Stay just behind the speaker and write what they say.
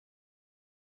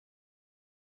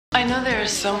I know there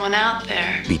is someone out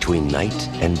there. Between night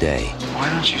and day. Why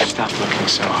don't you stop looking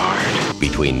so hard?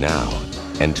 Between now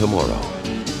and tomorrow.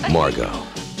 Margot,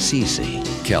 Cece,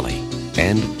 Kelly,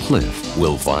 and Cliff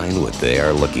will find what they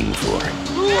are looking for.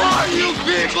 Who are you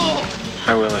people?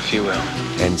 I will if you will.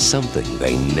 And something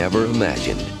they never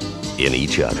imagined in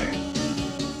each other.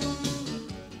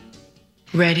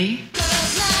 Ready?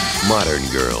 Modern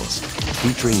Girls,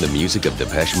 featuring the music of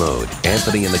Depeche Mode,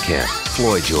 Anthony and the Camp,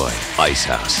 Floyd Joy,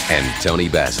 Icehouse, and Tony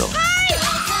Basil.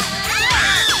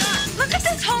 Look at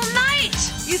this whole night!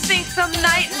 You think some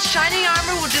knight in shining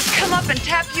armor will just come up and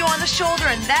tap you on the shoulder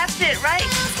and that's it, right?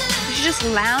 Did you just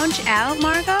lounge out,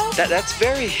 Margot? That's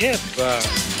very hip.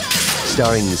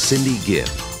 Starring Cynthia Gibb,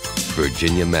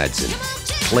 Virginia Madsen,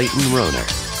 Clayton Rohner,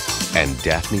 and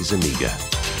Daphne Zuniga.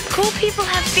 Cool people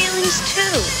have feelings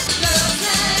too.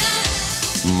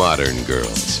 Modern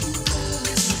Girls.